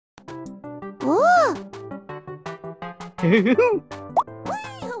P.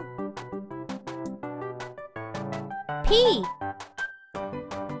 P.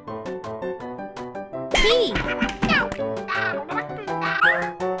 P.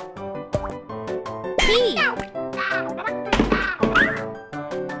 P.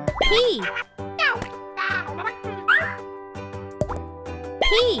 P.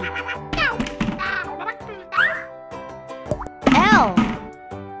 L.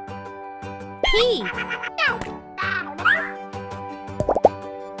 P.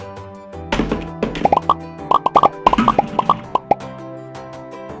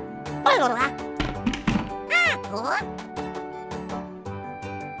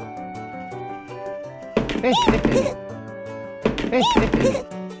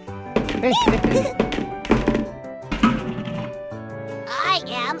 I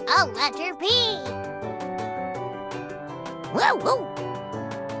am a letter P. Whoa, whoa.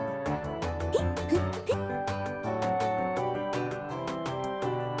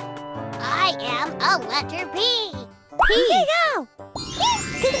 I am a letter P. P. Go.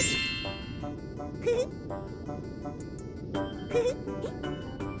 P.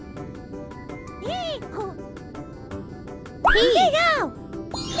 Go.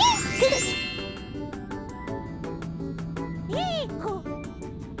 P. P. Go.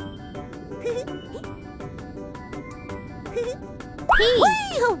 P.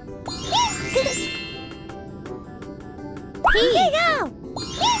 Go.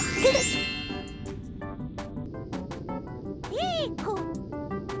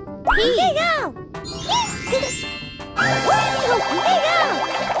 P.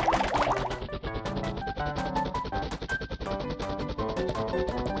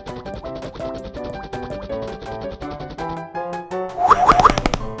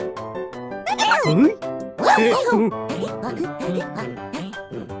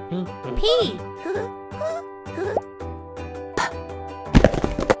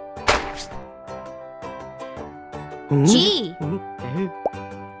 G.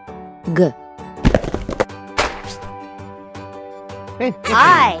 G. I. I. I.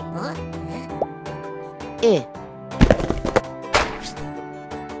 G.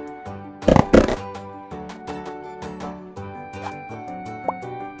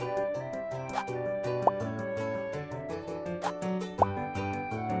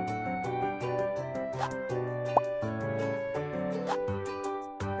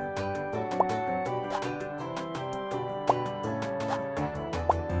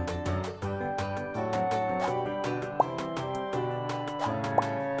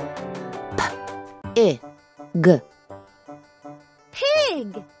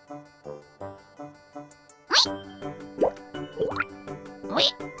 Pig.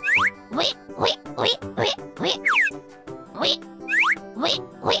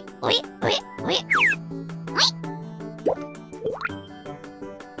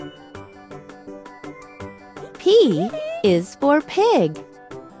 P is for pig.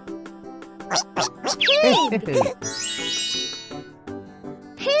 Pig. Pig.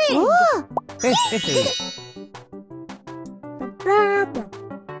 Pig.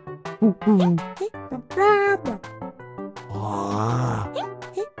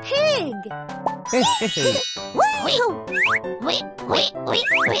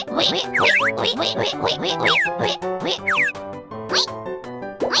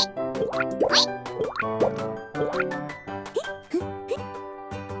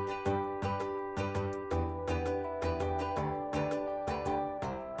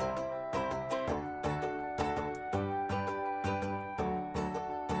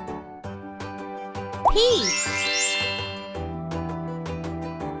 P.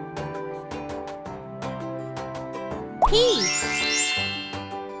 P.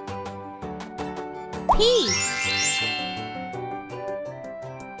 P.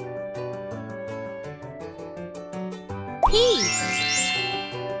 P.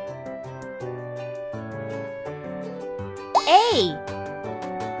 A.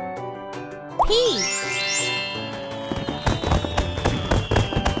 P.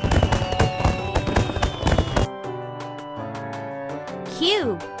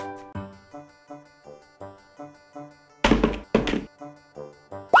 Q.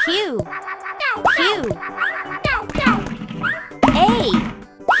 Q. Q. A.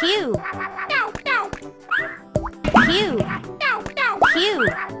 Q. Q. Q.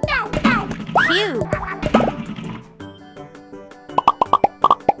 Q.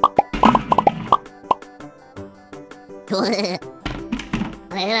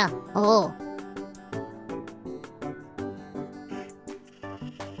 Oh.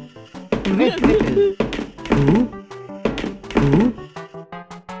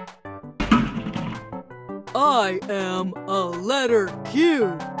 I am a letter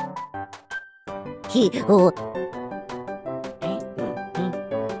Q. Oh.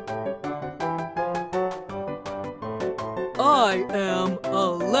 I am a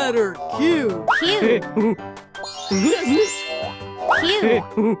letter Q. Q.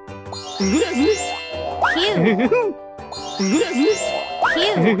 Q. Q.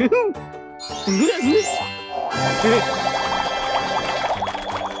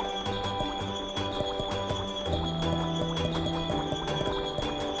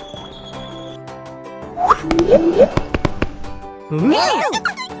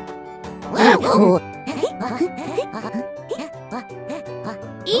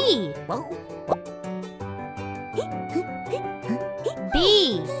 E. B.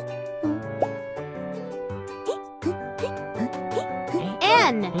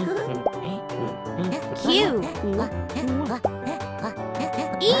 N. Q.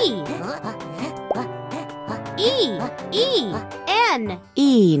 E. E. E. N.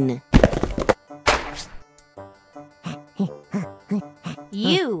 Een.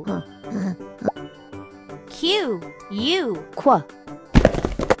 U. Q. U. Qua.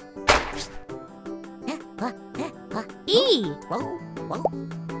 E.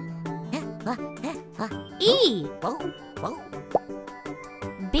 E.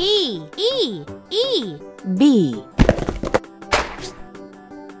 B. E. E. B.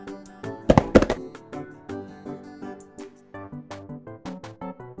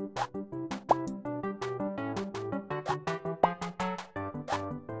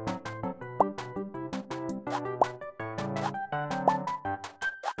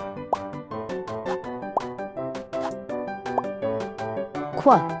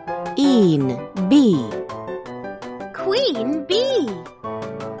 Qua. Een. B. Queen bee.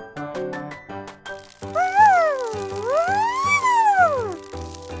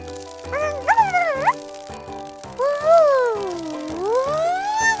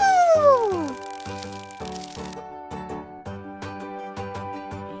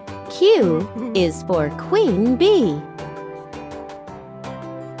 Q is for queen bee.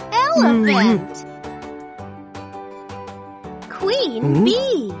 Elephant. Queen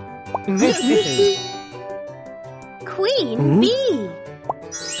bee. Queen bee.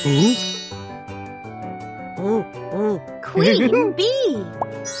 Queen bee.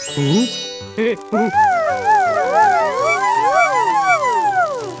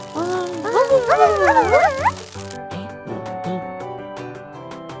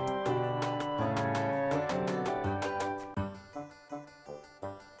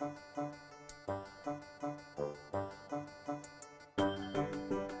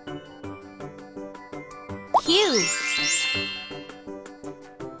 Q.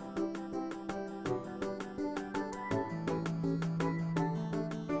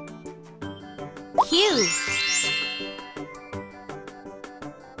 Q.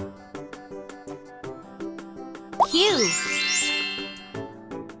 Q.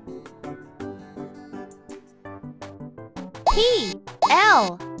 P.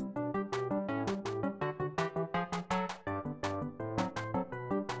 L.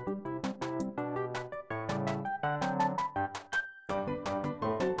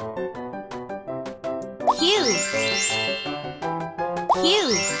 Q. Q.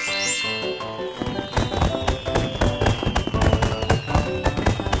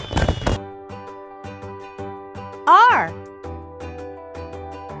 R.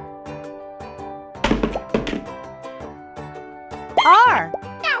 R.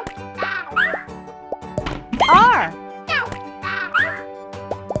 R.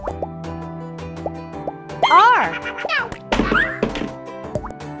 R.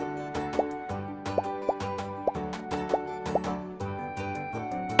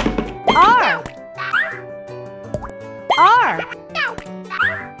 R. R.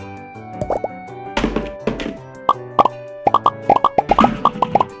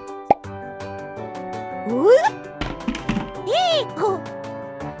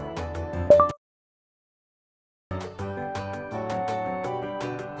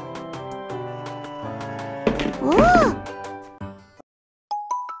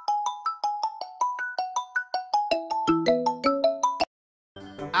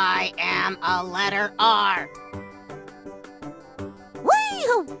 I am a letter R.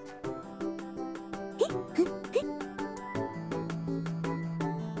 Wee-hoo!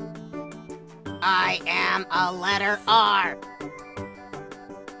 I am a letter R.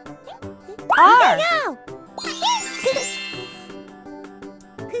 R.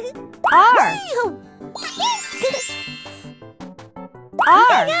 R.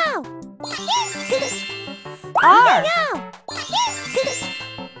 R. R.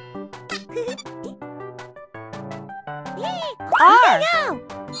 R.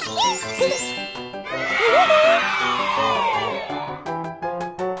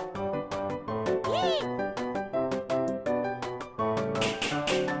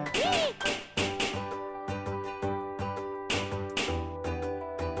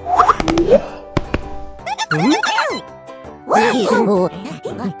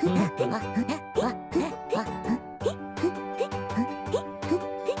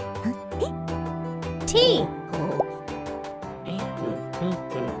 T.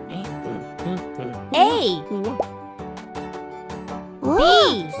 A.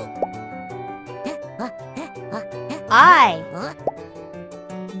 B. I.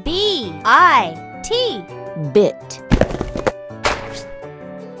 B. I. T. Bit.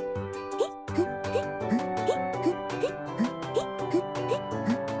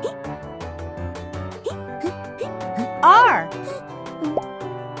 R.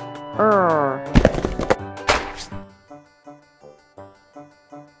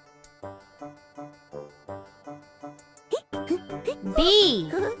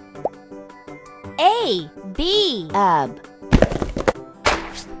 B. A. B. Ab.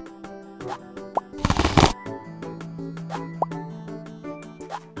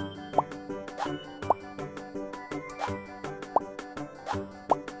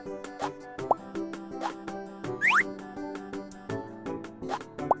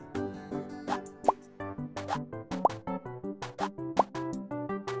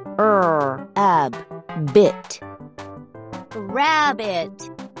 Ab. Bit. Rabbit.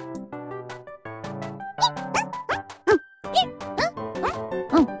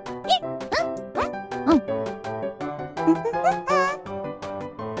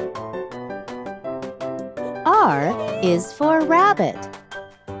 R is for rabbit.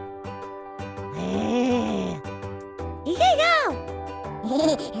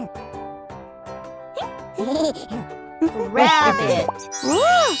 Rabbit.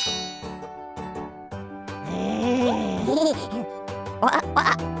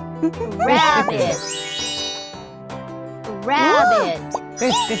 Rabbit. Rabbit.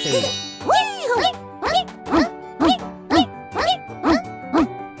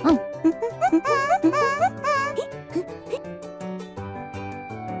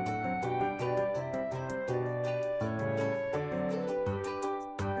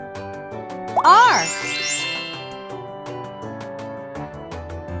 R.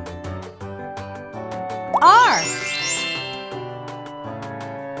 R.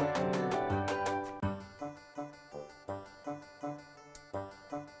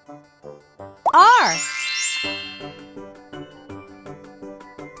 R.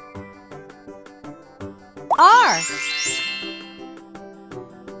 R.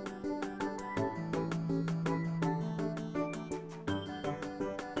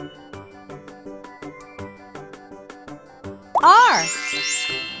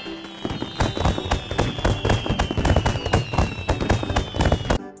 R.